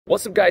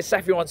What's up guys,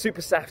 Saf here on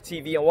SuperSaf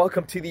TV and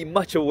welcome to the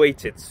much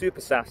awaited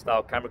SuperSaf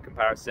style camera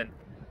comparison.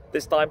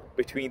 This time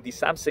between the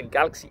Samsung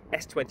Galaxy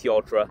S20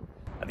 Ultra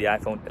and the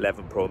iPhone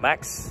 11 Pro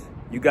Max.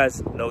 You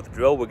guys know the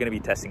drill, we're going to be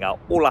testing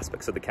out all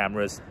aspects of the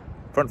cameras.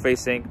 Front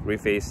facing, rear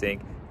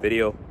facing,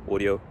 video,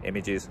 audio,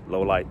 images,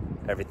 low light,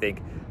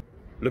 everything.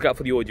 Look out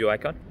for the audio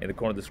icon in the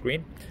corner of the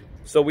screen.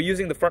 So we're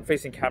using the front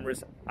facing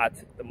cameras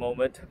at the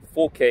moment,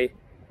 4K,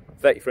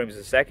 30 frames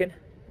a second.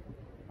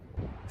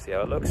 See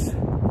how it looks.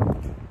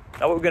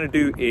 Now what we're going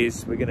to do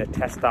is we're going to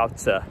test out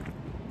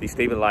the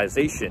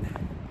stabilization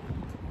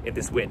in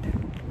this wind.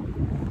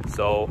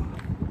 So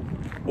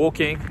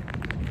walking,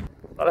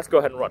 now let's go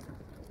ahead and run.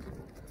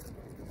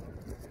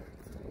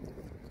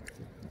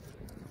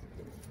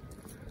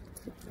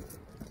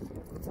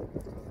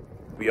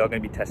 We are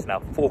going to be testing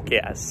out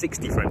 4K at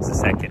 60 frames a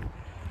second,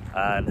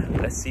 and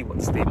let's see what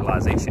the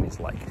stabilization is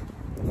like.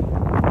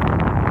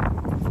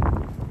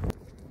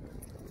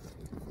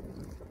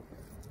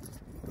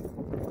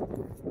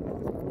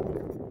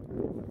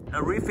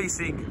 A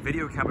rear-facing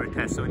video camera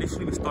test. So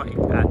initially we're starting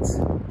at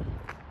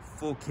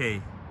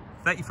 4K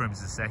 30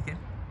 frames a second.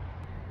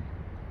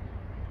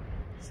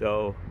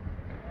 So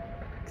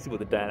see what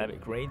the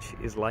dynamic range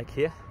is like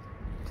here.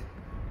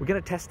 We're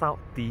going to test out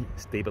the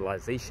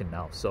stabilization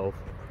now. So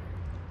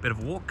bit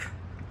of a walk.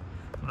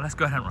 Let's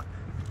go ahead and run.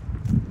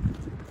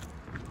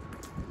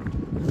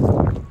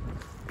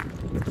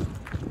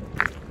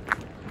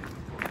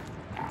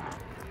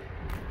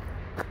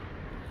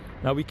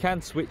 Now we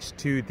can switch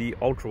to the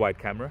ultra-wide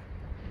camera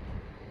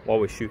while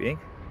we're shooting.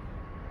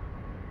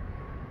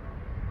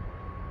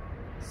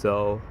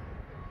 So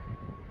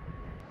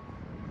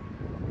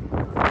a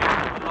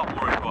lot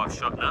more into our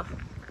shot now.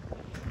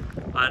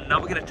 And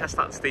now we're going to test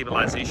out the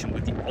stabilization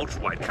with the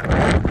ultra-wide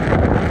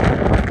camera.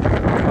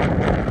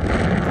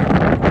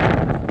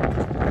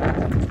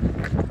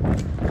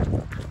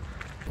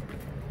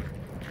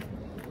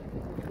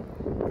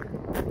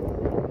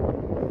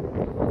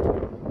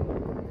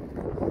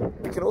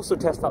 We can also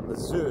test out the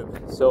zoom.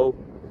 So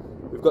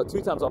we've got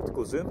 2x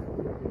optical zoom.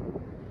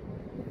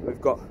 We've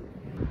got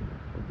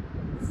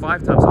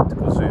 5x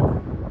optical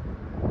zoom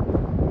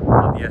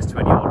on the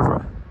S20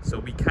 Ultra. So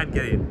we can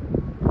get in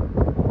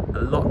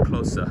a lot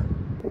closer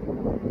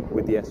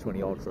with the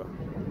S20 Ultra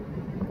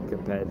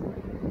compared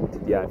to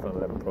the iPhone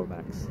 11 Pro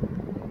Max.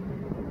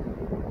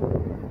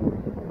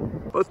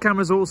 Both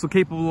cameras are also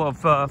capable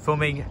of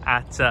filming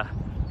at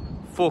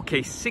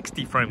 4K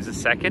 60 frames a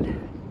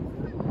second.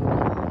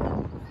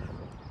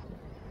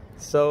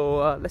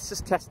 So let's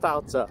just test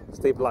out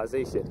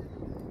stabilization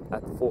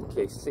at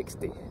 4K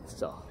 60.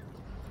 So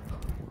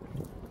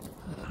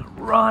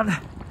run.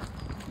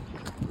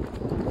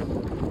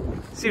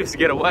 Seriously,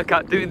 get a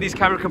workout doing these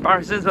camera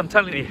comparisons, I'm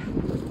telling you.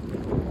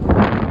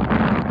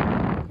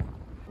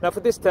 Now for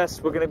this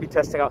test, we're going to be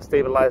testing out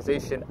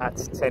stabilization at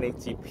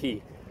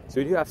 1080p.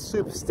 So we do have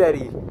super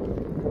steady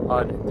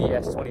on the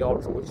S20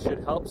 Ultra, which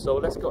should help. So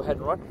let's go ahead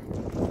and run.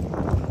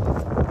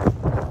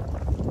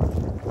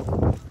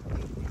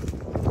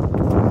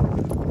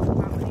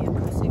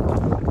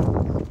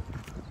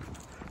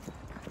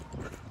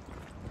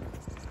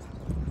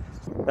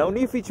 Now a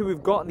new feature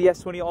we've got on the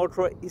S20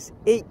 Ultra is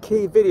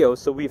 8K video.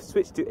 So we've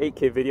switched to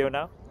 8K video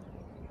now.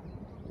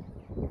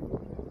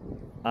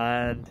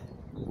 And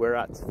we're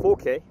at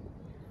 4K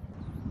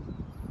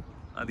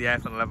on the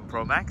iPhone 11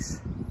 Pro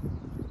Max.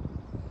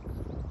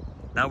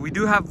 Now we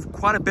do have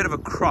quite a bit of a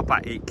crop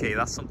at 8K.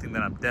 That's something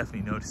that I'm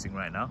definitely noticing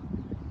right now.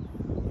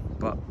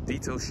 But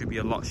details should be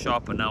a lot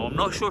sharper now. I'm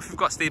not sure if we've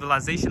got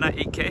stabilization at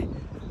 8K,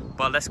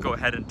 but let's go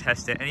ahead and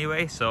test it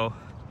anyway. So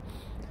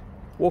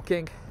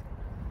walking,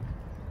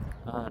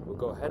 and we'll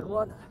go ahead and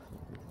run.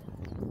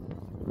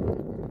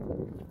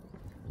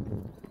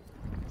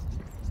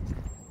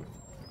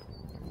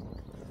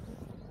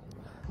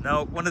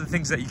 Now, one of the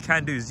things that you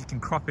can do is you can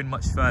crop in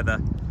much further,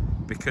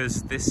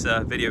 because this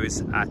video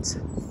is at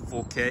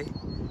 4K.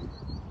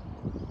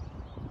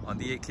 On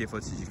the 8K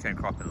footage, you can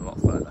crop in a lot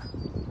further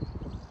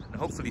and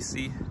hopefully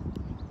see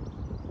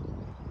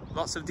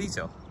lots of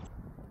detail.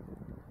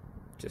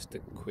 Just a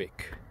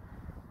quick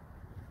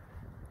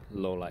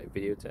low light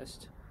video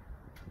test.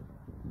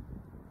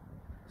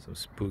 Some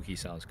spooky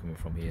sounds coming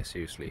from here,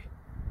 seriously.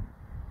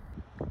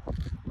 For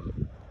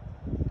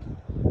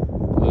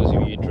those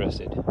of you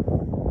interested,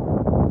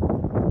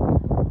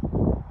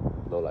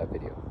 low light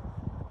video.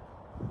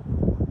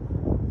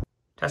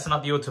 Testing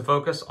out the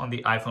autofocus on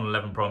the iPhone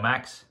 11 Pro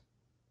Max.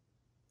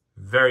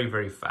 Very,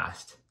 very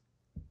fast.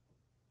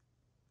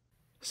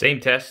 Same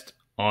test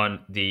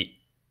on the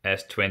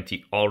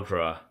S20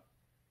 Ultra,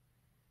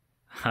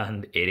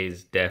 and it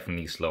is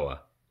definitely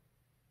slower.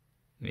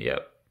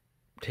 Yep.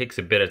 Takes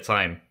a bit of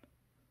time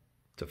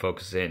to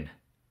focus in.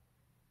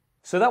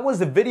 So that was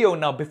the video.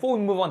 Now before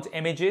we move on to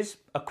images,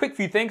 a quick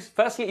few things.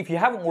 Firstly, if you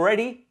haven't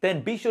already,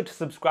 then be sure to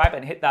subscribe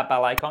and hit that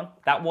bell icon.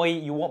 That way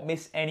you won't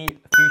miss any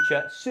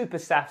future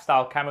SuperSaf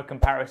style camera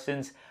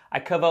comparisons. I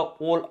cover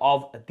all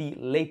of the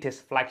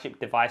latest flagship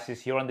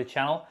devices here on the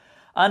channel.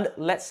 And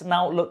let's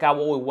now look at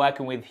what we're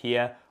working with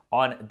here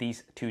on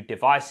these two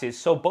devices.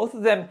 So both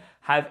of them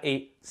have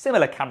a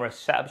similar camera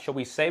setup, shall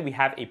we say. We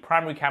have a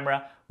primary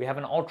camera, we have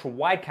an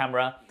ultra-wide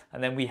camera,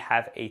 and then we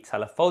have a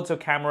telephoto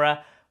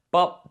camera,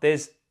 but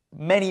there's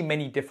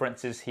many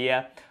differences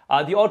here.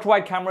 The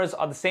ultra-wide cameras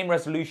are the same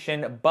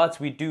resolution, but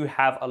we do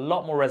have a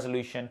lot more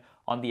resolution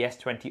on the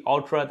S20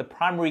 Ultra. The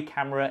primary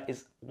camera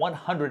is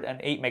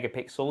 108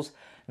 megapixels.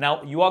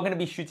 Now, you are going to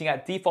be shooting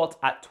at default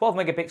at 12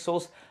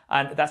 megapixels,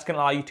 and that's going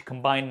to allow you to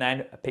combine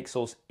 9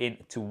 pixels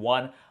into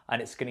one,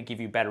 and it's going to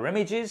give you better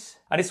images.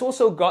 And it's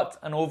also got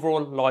an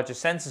overall larger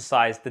sensor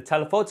size. The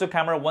telephoto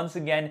camera, once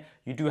again,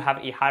 you do have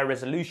a higher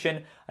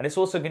resolution, and it's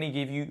also going to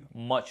give you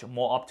much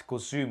more optical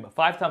zoom,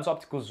 5 times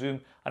optical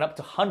zoom and up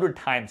to 100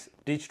 times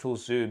digital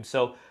zoom.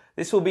 So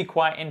this will be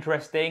quite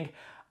interesting.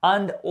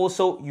 And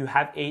also you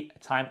have a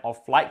time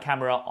of flight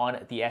camera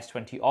on the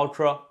S20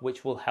 Ultra,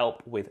 which will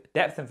help with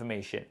depth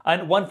information.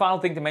 And one final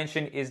thing to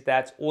mention is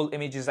that all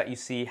images that you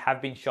see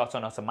have been shot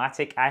on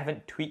automatic. I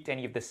haven't tweaked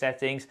any of the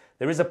settings.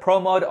 There is a pro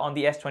mode on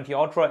the S20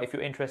 Ultra if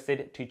you're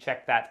interested to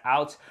check that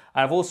out.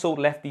 I've also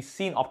left the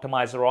scene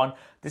optimizer on.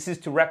 This is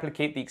to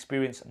replicate the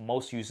experience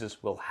most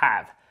users will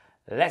have.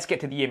 Let's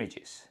get to the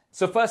images.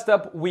 So first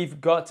up,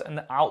 we've got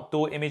an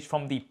outdoor image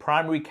from the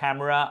primary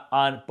camera,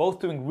 and both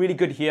doing really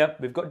good here.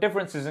 We've got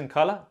differences in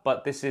color,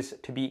 but this is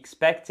to be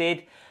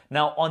expected.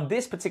 Now on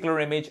this particular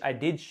image, I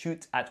did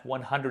shoot at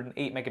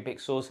 108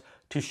 megapixels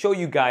to show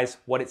you guys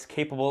what it's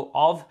capable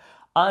of.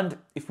 And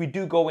if we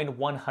do go in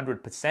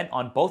 100%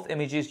 on both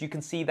images, you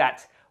can see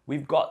that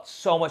we've got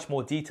so much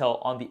more detail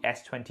on the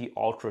S20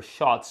 Ultra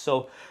shots.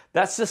 So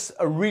that's just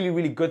a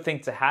really good thing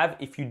to have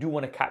if you do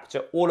want to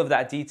capture all of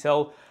that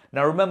detail.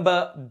 Now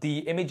remember, the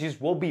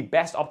images will be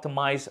best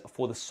optimized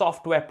for the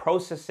software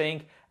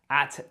processing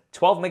at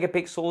 12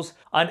 megapixels,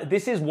 and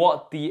this is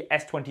what the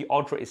S20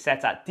 Ultra is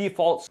set at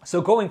default. So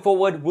going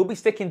forward, we'll be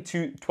sticking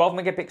to 12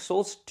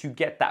 megapixels to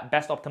get that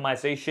best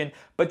optimization,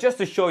 but just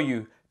to show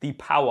you the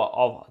power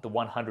of the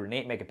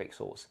 108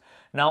 megapixels.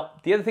 Now,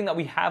 the other thing that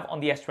we have on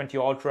the S20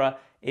 Ultra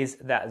is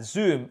that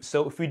zoom.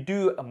 So if we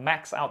do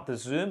max out the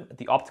zoom,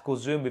 the optical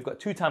zoom, we've got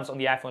 2 times on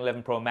the iPhone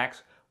 11 Pro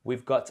Max,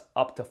 we've got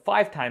up to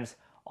 5 times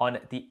on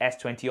the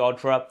S20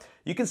 Ultra.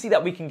 You can see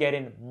that we can get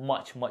in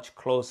much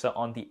closer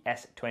on the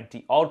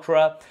S20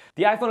 Ultra.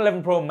 The iPhone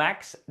 11 Pro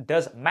Max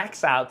does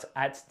max out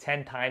at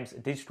 10 times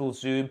digital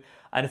zoom.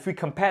 And if we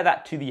compare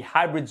that to the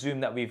hybrid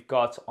zoom that we've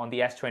got on the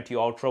S20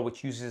 Ultra,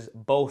 which uses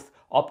both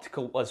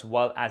optical as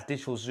well as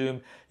digital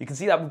zoom, you can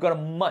see that we've got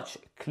a much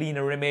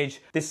cleaner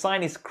image. This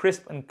sign is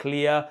crisp and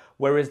clear,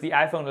 whereas the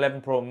iPhone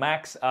 11 Pro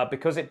Max,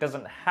 because it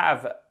doesn't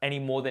have any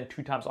more than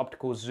 2 times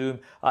optical zoom,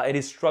 it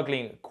is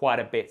struggling quite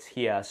a bit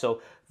here.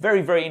 So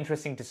very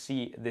interesting to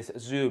see this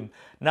zoom.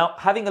 Now,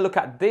 having a look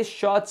at this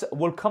shot,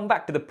 we'll come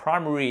back to the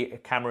primary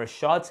camera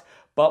shot.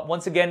 But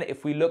once again,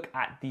 if we look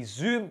at the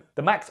zoom,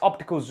 the max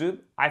optical zoom,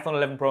 iPhone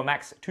 11 Pro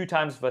Max, 2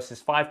 times versus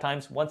 5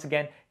 times, once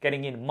again,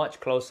 getting in much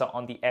closer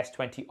on the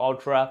S20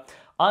 Ultra.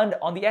 And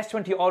on the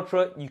S20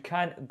 Ultra, you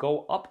can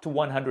go up to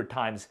 100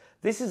 times.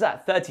 This is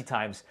at 30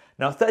 times.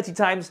 Now 30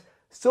 times,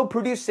 still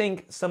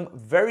producing some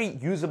very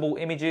usable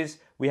images.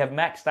 We have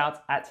maxed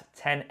out at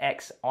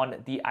 10x on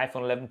the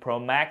iPhone 11 Pro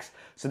Max.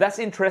 So that's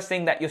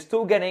interesting that you're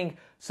still getting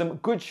some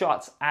good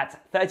shots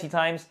at 30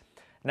 times.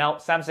 Now,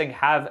 Samsung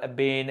have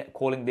been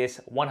calling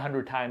this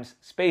 100 times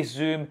space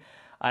zoom,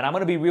 and I'm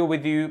going to be real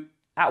with you,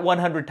 at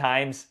 100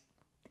 times,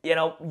 you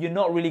know, you're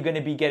not really going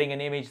to be getting an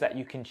image that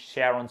you can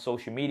share on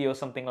social media or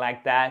something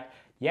like that.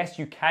 Yes,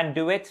 you can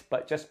do it,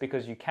 but just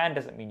because you can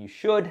doesn't mean you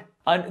should.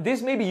 And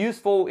this may be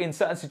useful in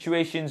certain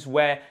situations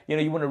where, you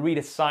know, you want to read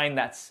a sign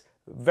that's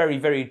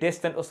very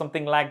distant or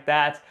something like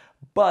that,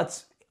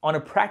 but on a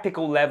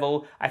practical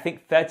level, I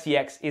think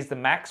 30x is the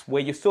max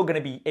where you're still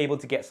going to be able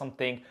to get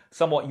something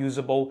somewhat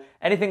usable.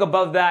 Anything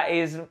above that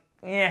is,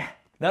 yeah.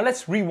 Now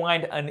let's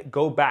rewind and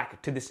go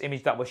back to this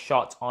image that was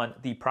shot on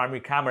the primary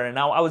camera.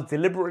 Now I was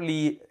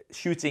deliberately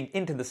shooting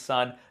into the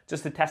sun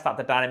just to test out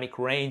the dynamic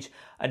range.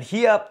 And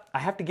here I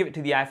have to give it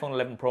to the iPhone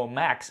 11 Pro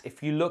Max.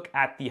 If you look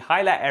at the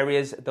highlight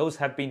areas, those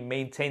have been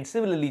maintained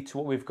similarly to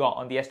what we've got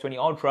on the S20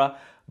 Ultra.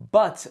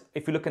 But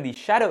if you look in the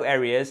shadow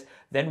areas,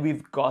 then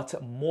we've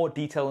got more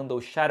detail in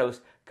those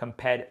shadows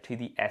compared to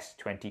the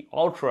S20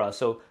 Ultra.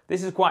 So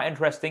this is quite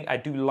interesting. I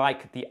do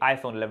like the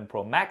iPhone 11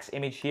 Pro Max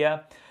image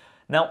here.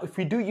 Now, if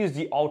we do use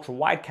the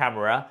ultra-wide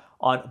camera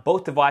on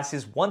both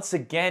devices, once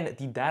again,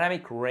 the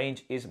dynamic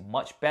range is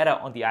much better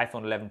on the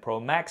iPhone 11 Pro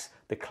Max.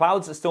 The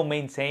clouds are still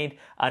maintained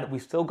and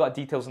we've still got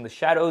details in the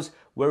shadows,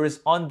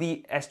 whereas on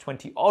the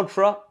S20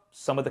 Ultra,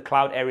 some of the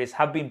cloud areas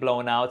have been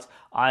blown out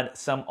and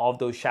some of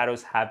those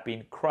shadows have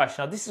been crushed.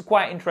 Now this is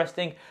quite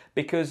interesting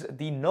because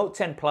the Note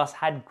 10 Plus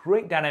had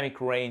great dynamic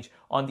range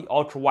on the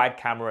ultra-wide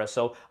camera.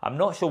 So I'm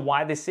not sure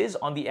why this is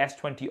on the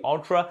S20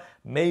 Ultra.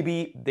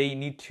 Maybe they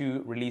need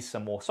to release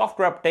some more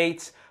software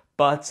updates,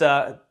 but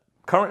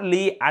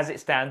currently as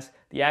it stands,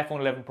 the iPhone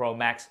 11 Pro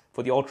Max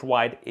for the ultra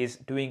wide is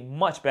doing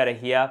much better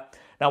here.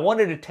 Now I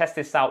wanted to test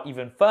this out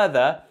even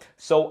further,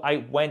 so I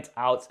went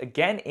out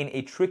again in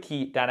a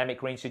tricky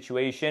dynamic range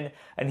situation.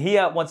 And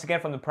here, once again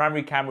from the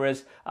primary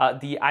cameras,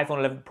 the iPhone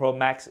 11 Pro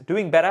Max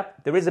doing better.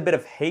 There is a bit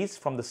of haze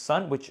from the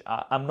sun, which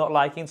I'm not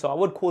liking, so I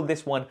would call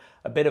this one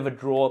a bit of a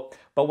draw.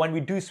 But when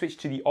we do switch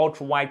to the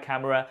ultra wide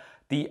camera,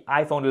 the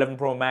iPhone 11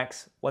 Pro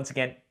Max, once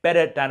again,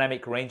 better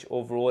dynamic range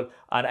overall,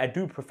 and I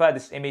do prefer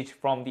this image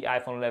from the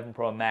iPhone 11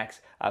 Pro Max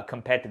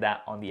compared to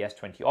that on the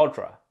S20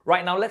 Ultra.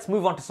 Right, now let's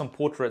move on to some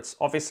portraits,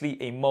 obviously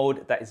a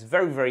mode that is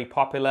very, very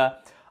popular.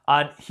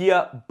 And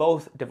here,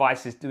 both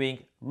devices doing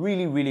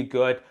really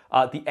good.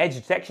 The edge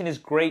detection is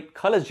great.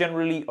 Colors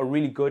generally are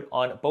really good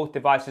on both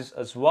devices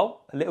as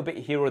well. A little bit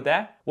here or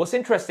there. What's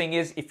interesting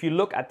is if you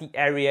look at the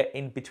area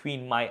in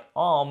between my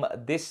arm,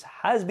 this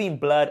has been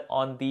blurred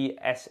on the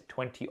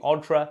S20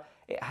 Ultra.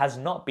 It has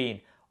not been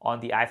on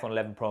the iPhone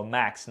 11 Pro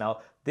Max. Now,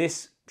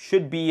 this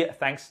should be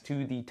thanks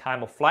to the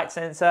time of flight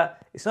sensor.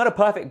 It's not a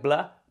perfect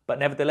blur, but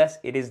nevertheless,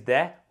 it is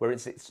there,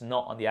 whereas it's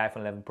not on the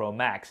iPhone 11 Pro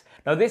Max.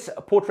 Now, this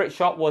portrait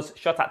shot was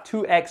shot at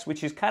 2x,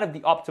 which is kind of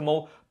the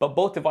optimal, but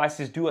both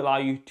devices do allow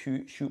you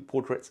to shoot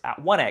portraits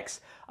at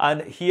 1x.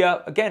 And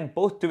here, again,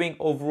 both doing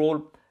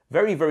overall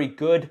very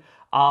good.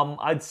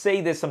 I'd say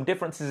there's some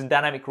differences in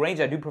dynamic range.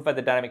 I do prefer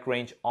the dynamic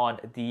range on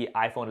the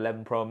iPhone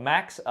 11 Pro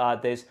Max.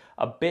 There's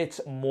a bit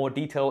more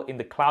detail in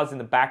the clouds in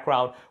the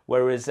background,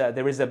 whereas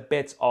there is a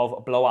bit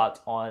of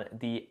blowout on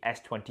the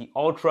S20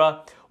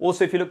 Ultra.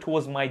 Also, if you look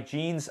towards my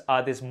jeans,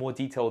 there's more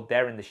detail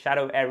there in the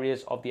shadow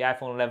areas of the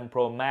iPhone 11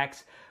 Pro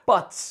Max.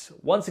 But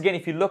once again,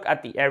 if you look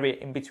at the area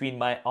in between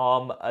my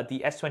arm,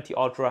 the S20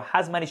 Ultra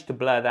has managed to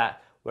blur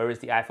that, whereas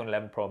the iPhone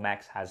 11 Pro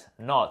Max has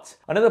not.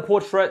 Another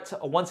portrait,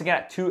 once again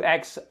at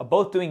 2x,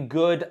 both doing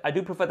good. I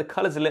do prefer the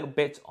colors a little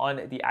bit on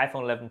the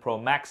iPhone 11 Pro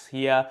Max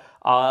here,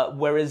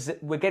 whereas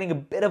we're getting a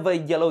bit of a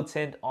yellow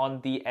tint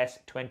on the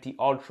S20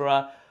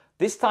 Ultra.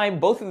 This time,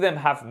 both of them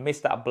have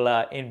missed that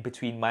blur in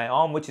between my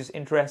arm, which is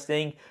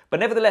interesting, but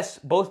nevertheless,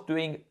 both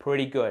doing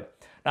pretty good.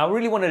 Now, I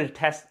really wanted to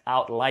test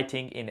out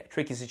lighting in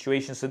tricky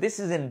situations, so this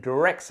is in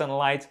direct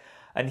sunlight.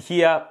 And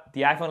here,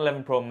 the iPhone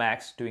 11 Pro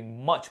Max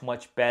doing much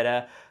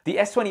better. The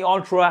S20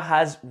 Ultra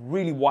has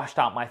really washed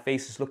out my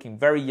face. It's looking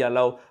very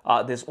yellow.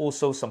 There's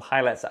also some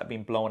highlights that have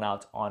been blown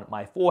out on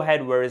my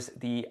forehead, whereas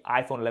the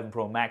iPhone 11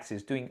 Pro Max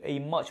is doing a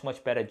much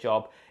better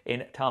job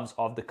in terms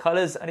of the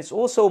colors. And it's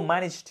also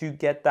managed to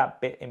get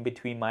that bit in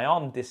between my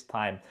arm this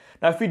time.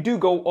 Now, if we do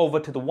go over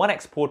to the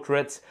 1x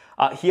portraits,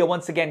 here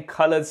once again,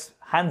 colors,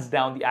 hands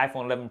down, the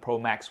iPhone 11 Pro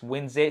Max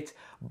wins it,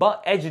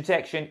 but edge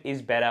detection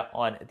is better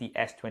on the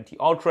S20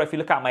 Ultra. If you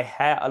look at my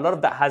hair, a lot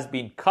of that has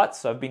been cut,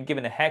 so I've been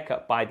given a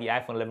haircut by the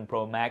iPhone 11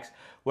 Pro Max,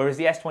 whereas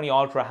the S20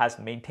 Ultra has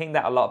maintained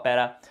that a lot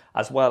better,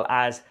 as well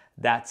as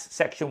that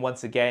section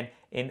once again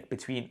in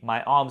between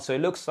my arms. So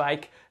it looks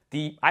like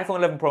the iPhone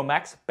 11 Pro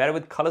Max better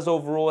with colors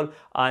overall,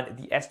 and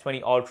the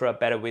S20 Ultra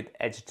better with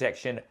edge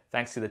detection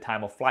thanks to the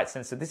time of flight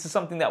sensor. This is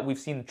something that we've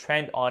seen a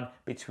trend on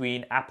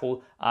between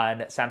Apple and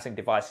Samsung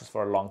devices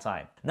for a long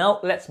time. Now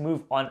let's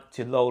move on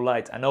to low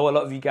light. I know a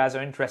lot of you guys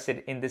are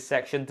interested in this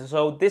section.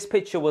 So this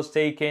picture was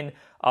taken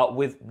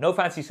with no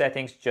fancy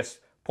settings, just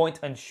point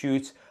and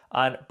shoot,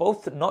 and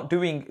both not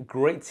doing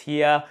great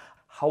here.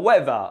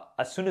 However,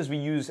 as soon as we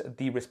use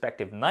the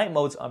respective night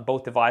modes on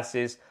both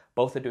devices,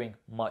 both are doing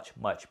much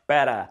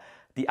better.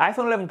 The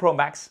iPhone 11 Pro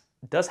Max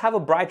does have a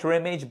brighter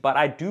image, but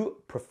I do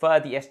prefer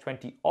the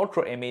S20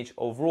 Ultra image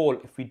overall.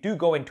 If we do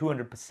go in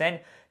 200%,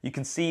 you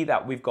can see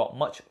that we've got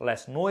much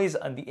less noise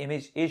and the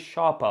image is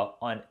sharper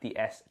on the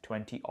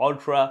S20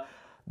 Ultra.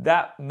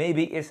 That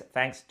maybe is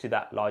thanks to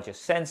that larger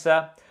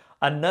sensor.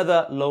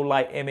 Another low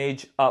light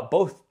image,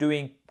 both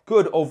doing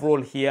good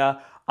overall here.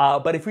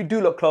 But if we do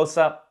look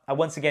closer, I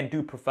once again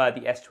do prefer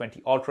the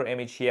S20 Ultra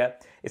image here.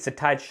 It's a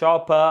tad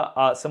sharper.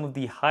 Some of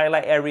the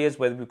highlight areas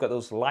where we've got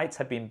those lights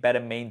have been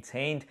better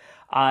maintained.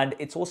 And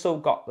it's also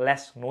got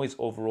less noise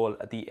overall,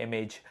 the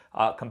image,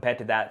 compared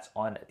to that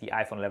on the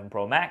iPhone 11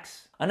 Pro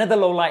Max. Another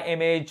low light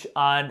image,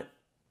 and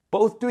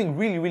both doing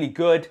really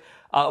good.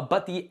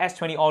 But the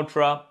S20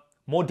 Ultra,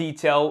 more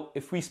detail.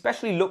 If we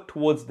especially look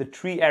towards the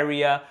tree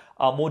area,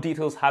 more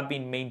details have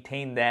been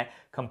maintained there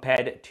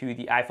compared to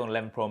the iPhone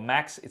 11 Pro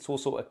Max. It's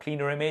also a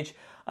cleaner image.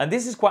 And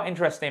this is quite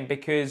interesting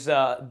because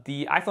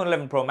the iPhone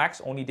 11 Pro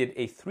Max only did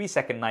a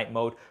 3-second night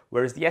mode,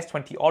 whereas the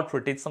S20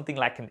 Ultra did something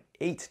like an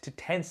 8 to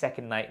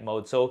 10-second night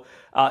mode. So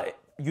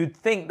you'd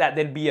think that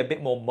there'd be a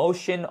bit more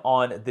motion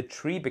on the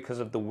tree because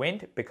of the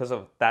wind, because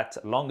of that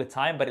longer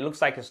time, but it looks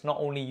like it's not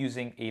only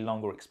using a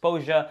longer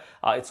exposure,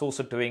 it's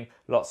also doing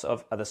lots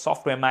of other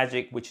software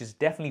magic, which is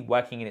definitely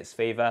working in its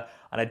favor,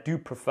 and I do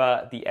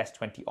prefer the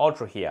S20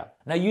 Ultra here.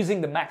 Now,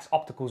 using the max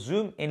optical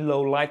zoom in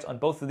low light on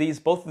both of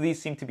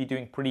these seem to be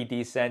doing pretty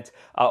decent.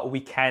 We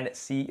can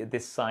see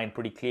this sign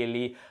pretty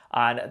clearly,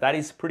 and that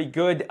is pretty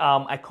good.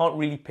 I can't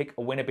really pick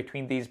a winner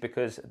between these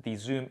because the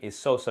zoom is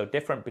so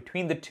different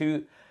between the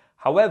two.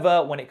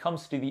 However, when it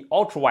comes to the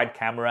ultra-wide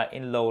camera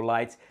in low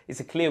light,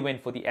 it's a clear win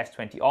for the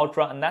S20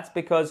 Ultra, and that's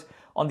because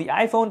on the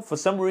iPhone, for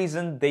some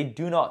reason, they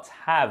do not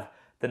have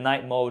the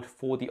night mode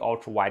for the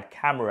ultra wide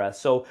camera.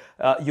 So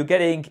you're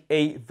getting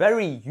a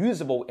very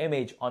usable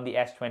image on the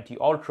S20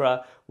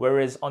 Ultra,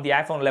 whereas on the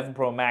iPhone 11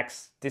 Pro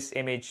Max, this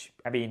image,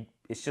 I mean,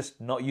 it's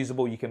just not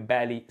usable. You can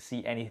barely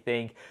see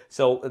anything.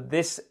 So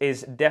this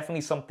is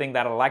definitely something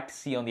that I like to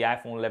see on the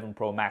iPhone 11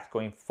 Pro Max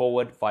going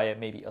forward via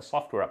maybe a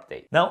software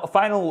update. Now, a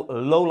final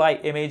low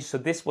light image. So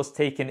this was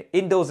taken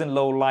indoors in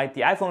low light.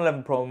 The iPhone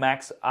 11 Pro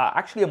Max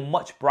actually a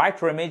much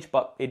brighter image,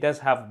 but it does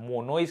have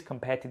more noise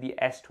compared to the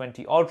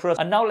S20 Ultra.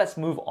 And now let's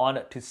move on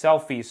to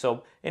selfies.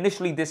 So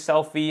initially this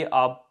selfie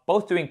are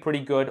both doing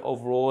pretty good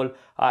overall.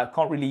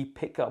 Can't really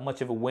pick up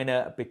much of a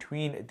winner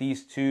between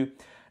these two.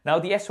 Now,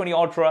 the S20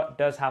 Ultra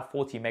does have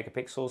 40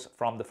 megapixels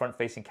from the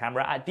front-facing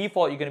camera. At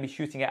default, you're going to be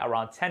shooting at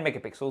around 10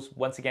 megapixels,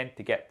 once again,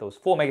 to get those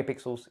 4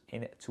 megapixels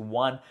into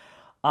one.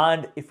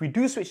 And if we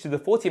do switch to the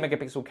 40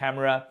 megapixel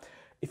camera,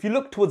 if you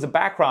look towards the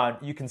background,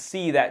 you can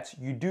see that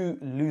you do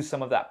lose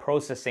some of that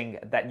processing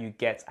that you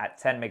get at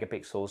 10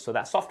 megapixels. So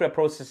that software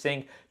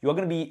processing, you're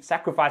going to be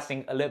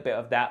sacrificing a little bit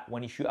of that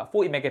when you shoot at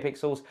 40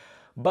 megapixels.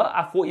 But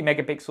at 40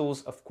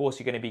 megapixels, of course,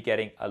 you're going to be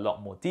getting a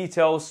lot more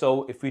detail.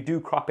 So if we do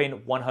crop in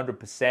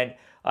 100%,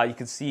 you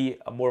can see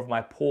more of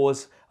my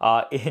pores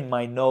in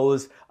my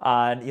nose,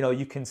 and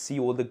you can see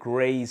all the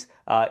grays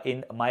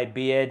in my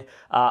beard.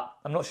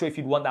 I'm not sure if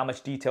you'd want that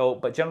much detail,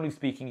 but generally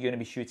speaking, you're going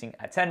to be shooting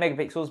at 10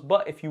 megapixels.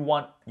 But if you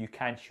want, you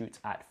can shoot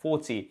at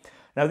 40.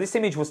 Now, this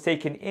image was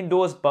taken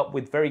indoors, but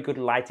with very good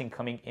lighting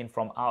coming in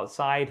from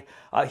outside.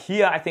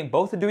 Here, I think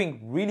both are doing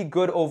really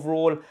good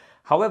overall.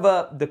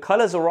 However, the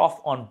colors are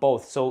off on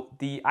both. So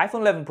the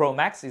iPhone 11 Pro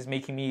Max is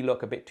making me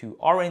look a bit too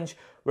orange,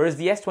 whereas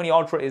the S20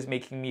 Ultra is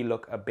making me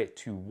look a bit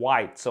too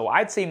white. So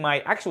I'd say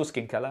my actual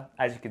skin color,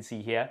 as you can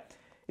see here,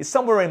 is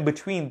somewhere in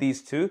between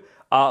these two.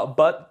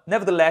 But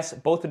nevertheless,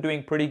 both are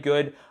doing pretty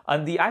good.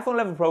 And the iPhone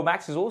 11 Pro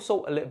Max is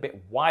also a little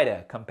bit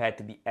wider compared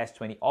to the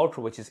S20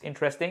 Ultra, which is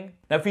interesting.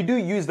 Now, if you do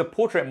use the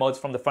portrait modes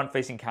from the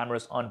front-facing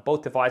cameras on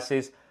both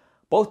devices,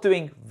 both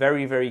doing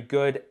very, very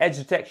good. Edge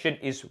detection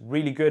is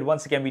really good.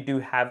 Once again, we do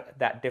have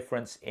that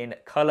difference in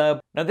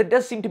color. Now, there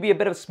does seem to be a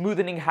bit of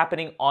smoothing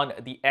happening on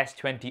the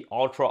S20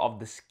 Ultra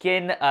of the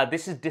skin.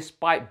 This is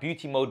despite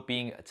beauty mode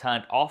being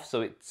turned off,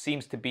 so it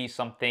seems to be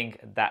something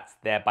that's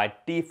there by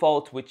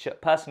default, which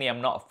personally I'm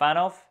not a fan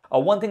of.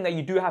 One thing that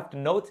you do have to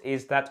note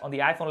is that on the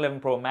iPhone 11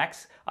 Pro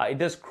Max, it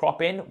does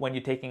crop in when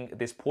you're taking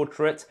this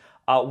portrait.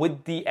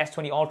 With the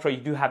S20 Ultra,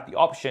 you do have the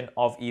option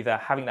of either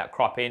having that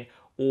crop in,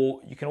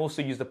 or you can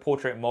also use the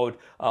portrait mode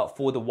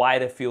for the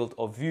wider field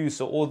of view.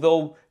 So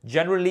although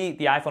generally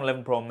the iPhone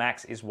 11 Pro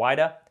Max is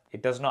wider,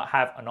 it does not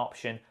have an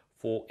option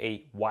for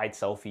a wide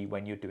selfie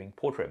when you're doing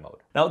portrait mode.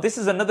 Now, this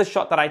is another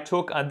shot that I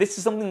took, and this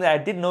is something that I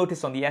did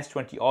notice on the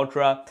S20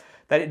 Ultra,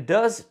 that it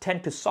does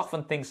tend to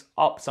soften things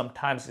up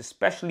sometimes,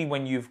 especially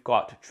when you've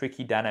got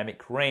tricky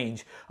dynamic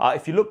range.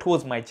 If you look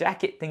towards my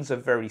jacket, things are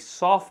very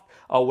soft,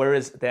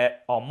 whereas they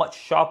are much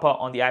sharper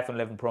on the iPhone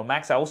 11 Pro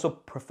Max. I also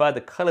prefer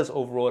the colors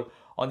overall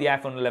on the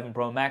iPhone 11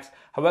 Pro Max.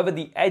 However,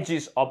 the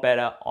edges are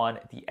better on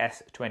the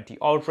S20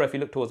 Ultra. If you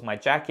look towards my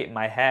jacket,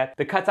 my hair,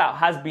 the cutout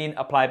has been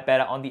applied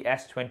better on the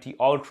S20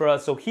 Ultra.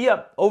 So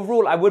here,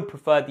 overall, I would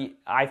prefer the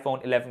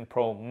iPhone 11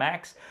 Pro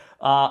Max.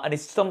 And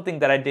it's something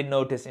that I did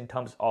notice in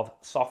terms of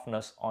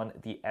softness on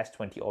the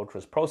S20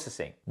 Ultra's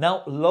processing.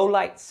 Now, low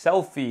light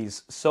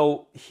selfies.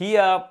 So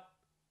here,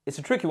 it's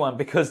a tricky one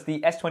because the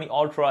S20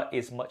 Ultra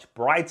is much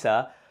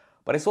brighter,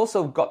 but it's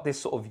also got this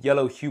sort of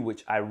yellow hue,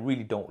 which I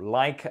really don't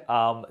like.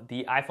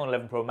 The iPhone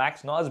 11 Pro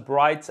Max, not as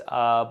bright,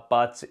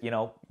 but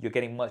you're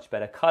getting much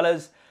better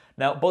colors.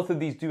 Now, both of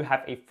these do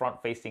have a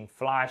front-facing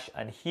flash,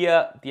 and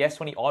here the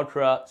S20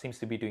 Ultra seems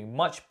to be doing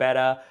much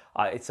better.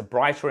 It's a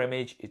brighter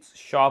image, it's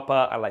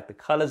sharper, I like the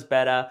colors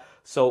better.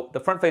 So the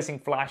front-facing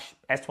flash,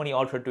 S20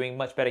 Ultra doing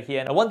much better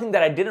here. Now, one thing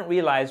that I didn't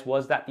realize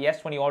was that the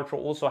S20 Ultra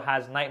also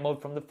has night mode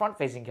from the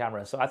front-facing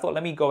camera. So I thought,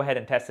 let me go ahead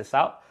and test this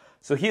out.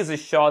 So here's a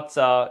shot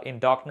in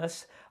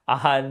darkness,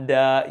 and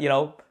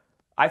iPhone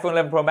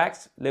 11 Pro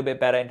Max, a little bit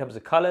better in terms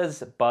of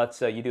colors, but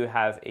you do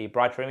have a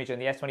brighter image on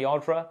the S20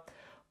 Ultra.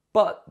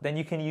 But then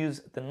you can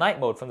use the night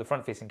mode from the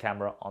front-facing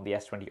camera on the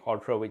S20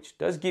 Ultra, which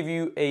does give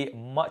you a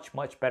much,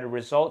 much better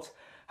result.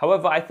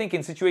 However, I think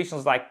in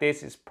situations like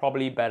this, it's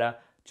probably better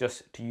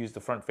just to use the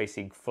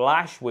front-facing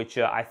flash, which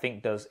I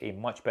think does a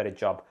much better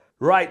job.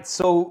 Right,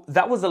 so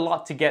that was a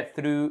lot to get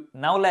through.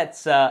 Now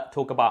let's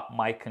talk about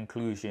my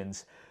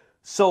conclusions.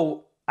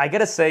 So I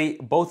gotta say,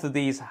 both of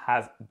these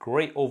have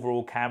great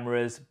overall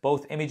cameras,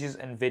 both images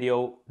and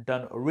video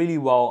done really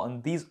well,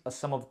 and these are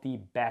some of the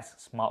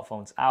best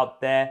smartphones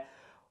out there.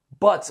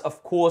 But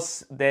of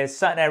course, there's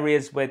certain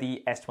areas where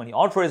the S20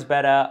 Ultra is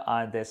better,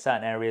 and there's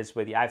certain areas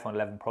where the iPhone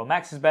 11 Pro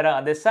Max is better,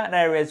 and there's certain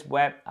areas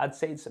where I'd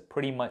say it's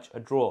pretty much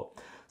a draw.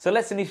 So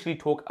let's initially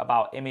talk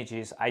about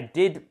images. I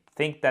did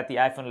think that the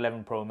iPhone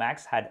 11 Pro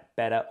Max had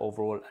better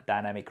overall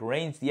dynamic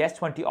range. The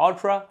S20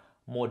 Ultra,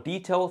 more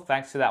detail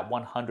thanks to that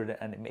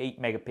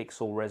 108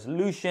 megapixel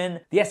resolution.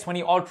 The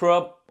S20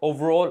 Ultra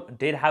overall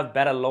did have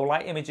better low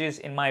light images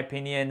in my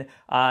opinion,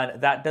 and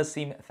that does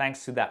seem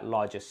thanks to that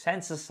larger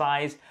sensor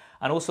size.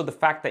 and also the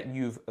fact that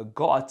you've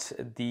got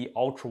the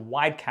ultra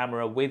wide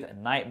camera with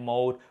night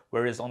mode,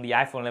 whereas on the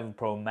iPhone 11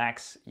 Pro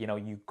Max, you know,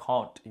 you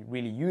can't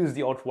really use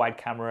the ultra wide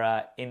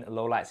camera in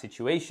low light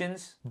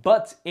situations.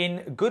 But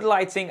in good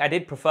lighting, I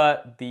did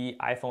prefer the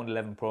iPhone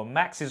 11 Pro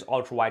Max's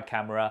ultra wide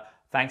camera,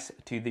 thanks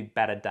to the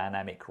better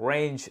dynamic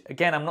range.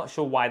 Again, I'm not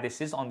sure why this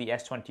is on the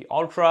S20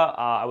 Ultra.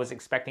 I was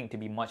expecting it to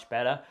be much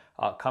better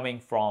coming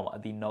from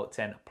the Note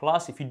 10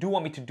 Plus. If you do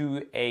want me to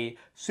do a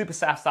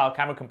SuperSaf style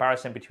camera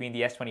comparison between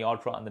the S20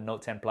 Ultra and the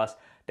Note 10 Plus,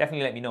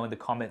 definitely let me know in the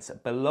comments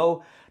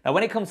below. Now,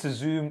 when it comes to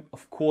zoom,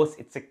 of course,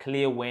 it's a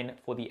clear win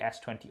for the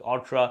S20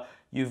 Ultra.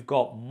 You've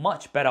got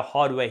much better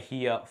hardware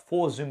here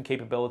for zoom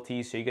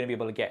capabilities, so you're going to be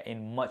able to get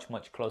in much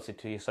closer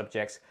to your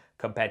subjects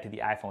compared to the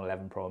iPhone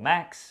 11 Pro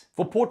Max.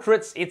 For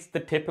portraits, it's the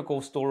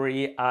typical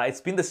story. It's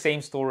been the same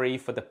story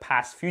for the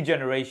past few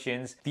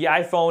generations. The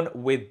iPhone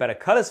with better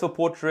colors for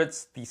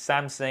portraits, the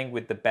Samsung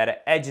with the better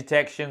edge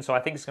detection. So I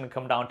think it's going to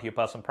come down to your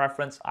personal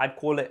preference. I'd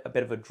call it a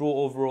bit of a draw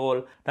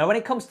overall. Now, when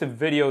it comes to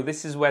video,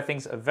 this is where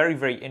things are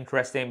very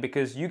interesting,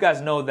 because you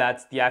guys know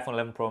that the iPhone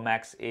 11 Pro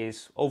Max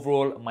is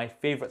overall my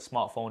favorite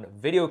smartphone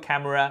video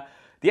camera.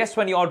 The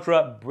S20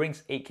 Ultra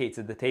brings 8K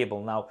to the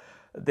table. Now,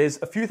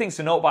 there's a few things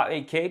to know about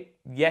 8K.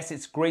 Yes,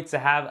 it's great to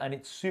have and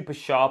it's super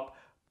sharp,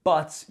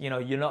 but you know,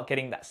 you're not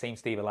getting that same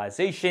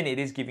stabilization. It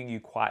is giving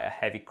you quite a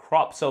heavy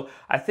crop. So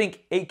I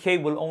think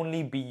 8K will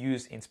only be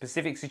used in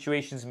specific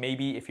situations.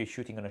 Maybe if you're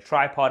shooting on a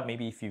tripod,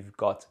 maybe if you've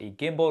got a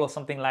gimbal or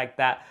something like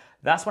that.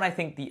 That's when I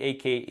think the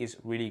 8K is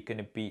really going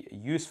to be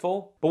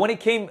useful. But when it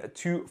came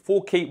to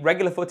 4K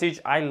regular footage,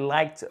 I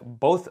liked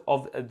both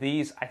of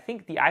these. I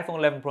think the iPhone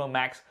 11 Pro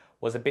Max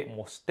was a bit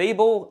more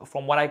stable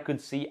from what I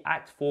could see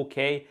at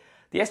 4K.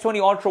 The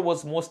S20 Ultra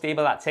was more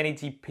stable at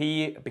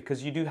 1080p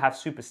because you do have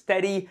super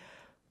steady,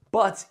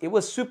 but it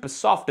was super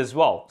soft as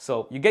well.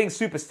 So you're getting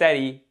super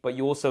steady, but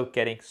you're also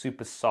getting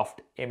super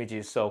soft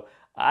images. So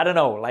I don't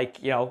know,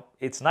 like, you know,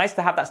 it's nice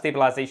to have that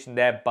stabilization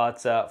there,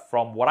 but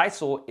from what I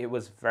saw, it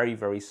was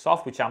very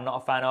soft, which I'm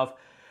not a fan of.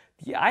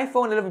 The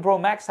iPhone 11 Pro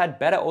Max had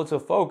better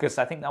autofocus.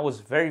 I think that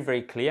was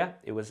very clear.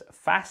 It was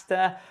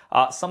faster,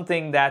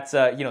 something that,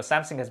 you know,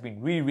 Samsung has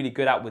been really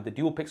good at with the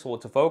dual pixel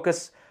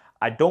autofocus.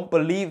 I don't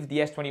believe the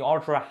S20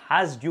 Ultra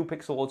has dual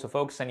pixel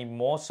autofocus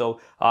anymore, so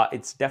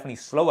it's definitely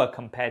slower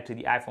compared to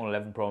the iPhone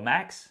 11 Pro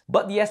Max.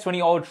 But the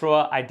S20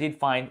 Ultra I did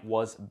find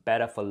was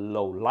better for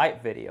low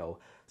light video.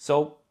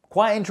 So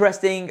quite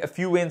interesting, a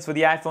few wins for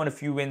the iPhone, a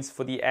few wins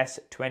for the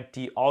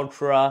S20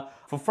 Ultra.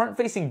 For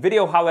front-facing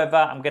video, however,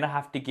 I'm gonna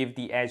have to give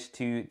the edge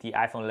to the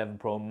iPhone 11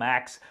 Pro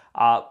Max.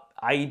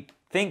 I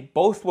think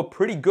both were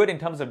pretty good in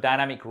terms of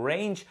dynamic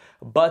range,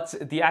 but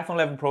the iPhone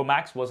 11 Pro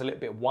Max was a little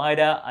bit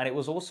wider and it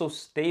was also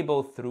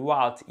stable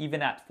throughout,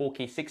 even at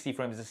 4K 60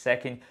 frames a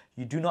second.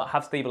 You do not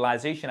have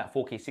stabilization at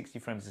 4K 60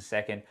 frames a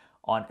second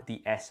on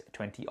the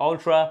S20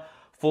 Ultra.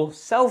 For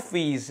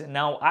selfies,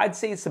 now I'd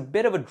say it's a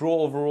bit of a draw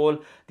overall.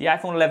 The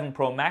iPhone 11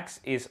 Pro Max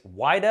is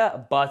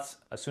wider, but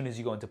as soon as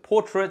you go into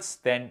portraits,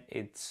 then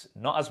it's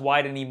not as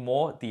wide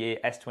anymore. The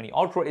S20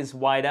 Ultra is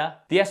wider.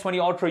 The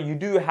S20 Ultra, you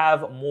do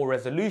have more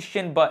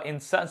resolution, but in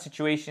certain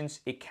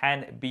situations, it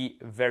can be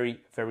very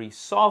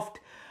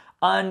soft.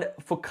 And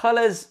for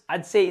colors,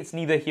 I'd say it's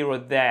neither here or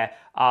there.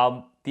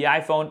 The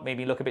iPhone made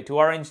me look a bit too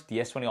orange. The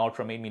S20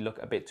 Ultra made me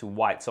look a bit too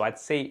white. So I'd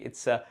say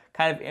it's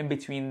kind of in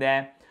between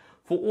there.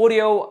 For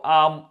audio,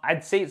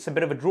 I'd say it's a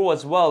bit of a draw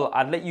as well.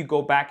 I'd let you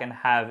go back and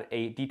have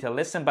a detailed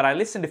listen, but I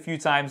listened a few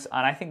times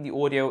and I think the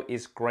audio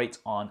is great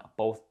on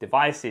both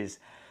devices.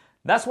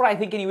 That's what I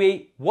think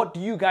anyway. What do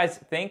you guys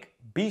think?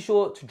 Be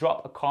sure to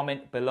drop a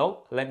comment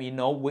below. Let me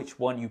know which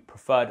one you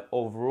preferred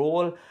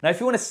overall. Now, if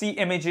you want to see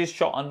images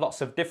shot on lots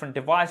of different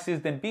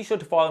devices, then be sure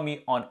to follow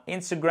me on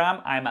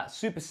Instagram. I'm at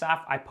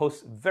SuperSaf. I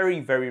post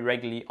very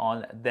regularly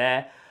on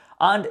there.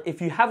 And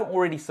if you haven't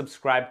already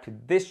subscribed to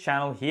this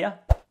channel here,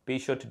 be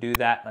sure to do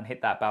that and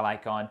hit that bell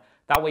icon.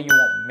 That way you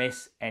won't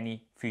miss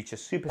any future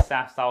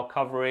SuperSaf style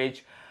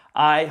coverage.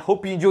 I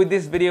hope you enjoyed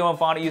this video and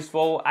found it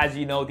useful. As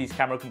you know, these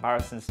camera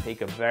comparisons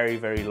take a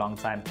very long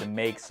time to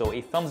make, so a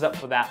thumbs up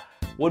for that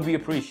would be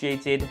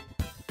appreciated.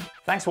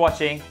 Thanks for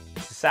watching.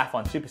 This is Saf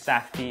on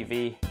SuperSaf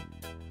TV,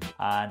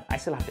 and I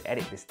still have to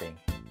edit this thing.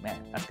 Man,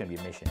 that's gonna be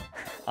a mission.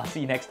 I'll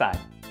see you next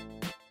time.